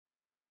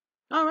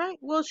All right.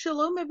 Well,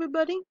 shalom,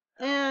 everybody.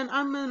 And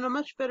I'm in a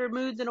much better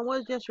mood than I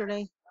was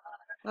yesterday.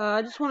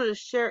 I just wanted to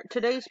share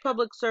today's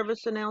public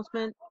service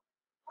announcement.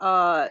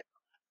 Uh,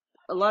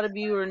 a lot of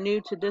you are new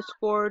to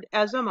Discord,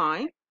 as am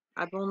I.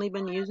 I've only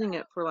been using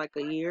it for like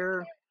a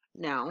year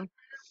now.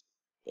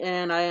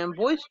 And I am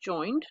voice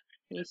joined.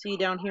 You see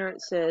down here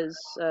it says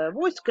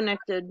voice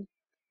connected,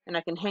 and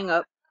I can hang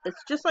up.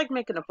 It's just like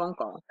making a phone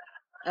call,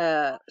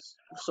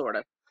 sort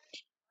of.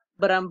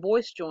 But I'm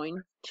voice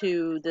joined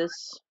to this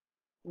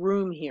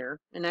room here,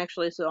 and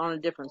actually it's on a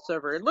different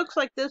server. It looks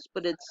like this,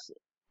 but it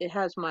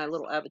has my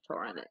little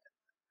avatar in it.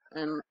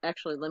 And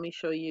actually, let me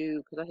show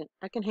you because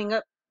I can hang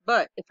up.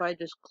 But if I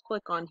just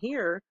click on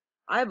here,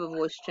 I have a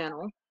voice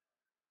channel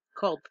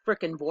called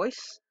Frickin'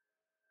 Voice.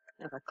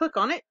 And if I click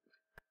on it,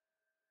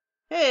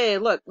 hey,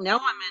 look, now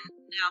I'm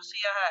in. Now, see,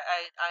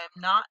 I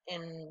am not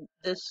in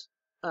this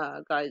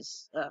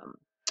guy's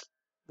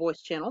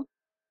voice channel.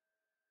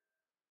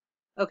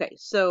 Okay,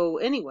 so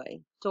anyway,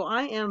 so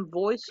I am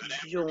voice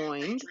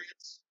joined.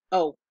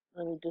 Oh,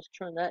 let me just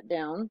turn that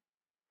down.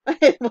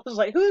 It was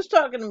like, who's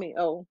talking to me?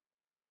 Oh,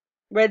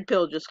 red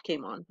pill just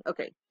came on.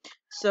 Okay.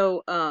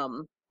 So,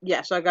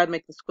 yeah, so I gotta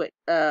make this quick.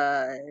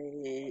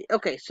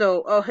 Okay,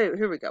 so, oh,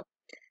 here we go.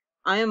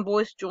 I am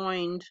voice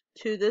joined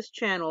to this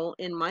channel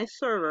in my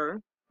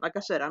server. Like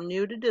I said, I'm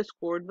new to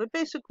Discord, but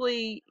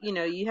basically,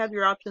 you have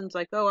your options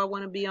like, oh, I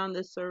want to be on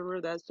this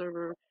server, that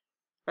server.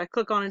 If I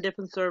click on a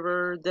different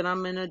server, then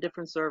I'm in a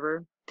different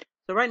server.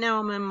 So right now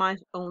I'm in my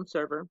own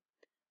server.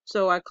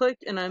 So I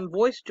clicked and I'm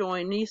voice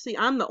joined. And you see,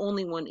 I'm the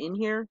only one in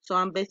here, so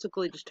I'm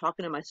basically just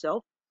talking to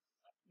myself.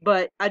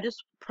 But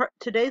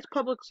today's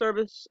public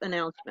service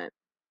announcement.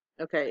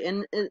 Okay,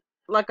 and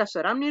like I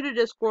said, I'm new to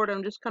Discord.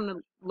 I'm just kind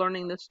of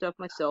learning this stuff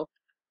myself.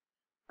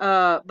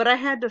 But I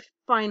had to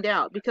find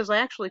out because I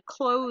actually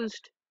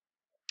closed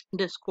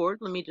Discord.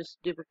 Let me just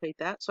duplicate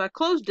that. So I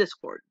closed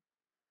Discord.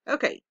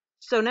 Okay,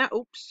 so now,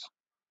 oops.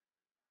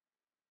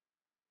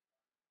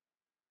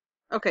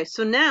 Okay,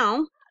 so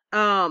now,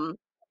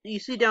 you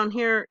see down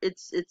here,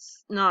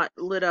 it's not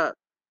lit up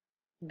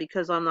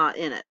because I'm not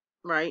in it,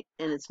 right?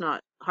 And it's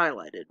not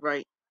highlighted,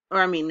 right? Or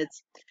I mean,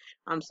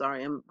 I'm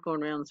sorry, I'm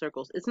going around in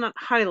circles. It's not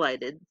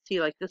highlighted. See,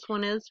 like this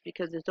one is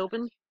because it's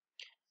open.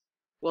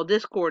 Well,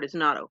 Discord is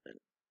not open.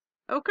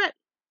 Okay.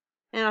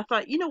 And I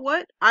thought, you know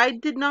what? I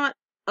did not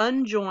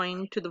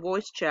unjoin to the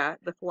voice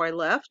chat before I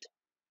left.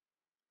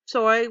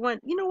 So I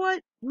went, you know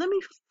what? Let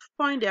me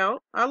find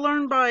out. I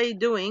learn by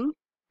doing,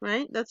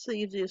 right? That's the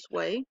easiest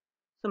way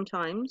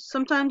sometimes.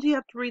 Sometimes you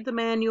have to read the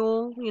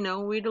manual,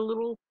 read a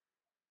little,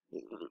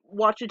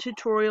 watch a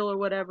tutorial or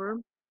whatever.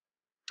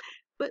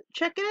 But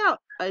check it out.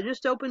 I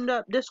just opened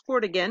up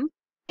Discord again.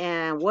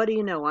 And what do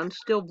you know? I'm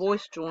still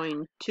voice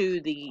joined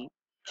to the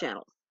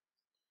channel.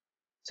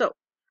 So,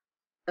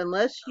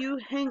 unless you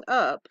hang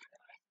up,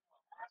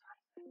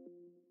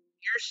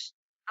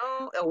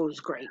 it was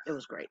great. It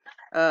was great.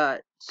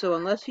 So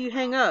unless you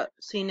hang up,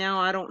 see now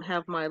I don't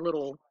have my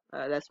little,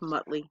 that's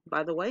Muttley,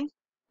 by the way,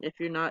 if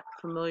you're not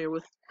familiar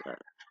with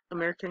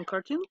American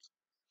cartoons.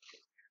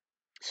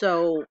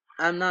 So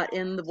I'm not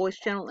in the voice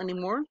channel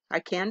anymore. I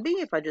can be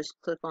if I just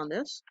click on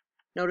this.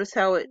 Notice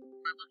how my little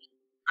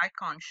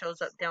icon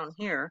shows up down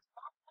here,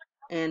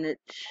 and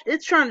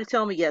it's trying to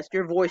tell me, yes,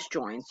 you're voice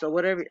joined. So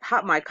whatever,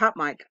 hot mic,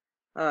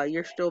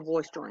 you're still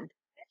voice joined.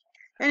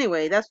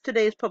 Anyway, that's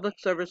today's public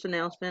service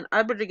announcement.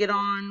 I better get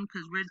on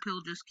because Red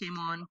Pill just came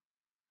on.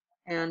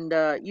 And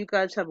you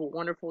guys have a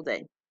wonderful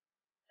day.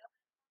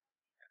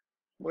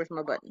 Where's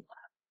my button?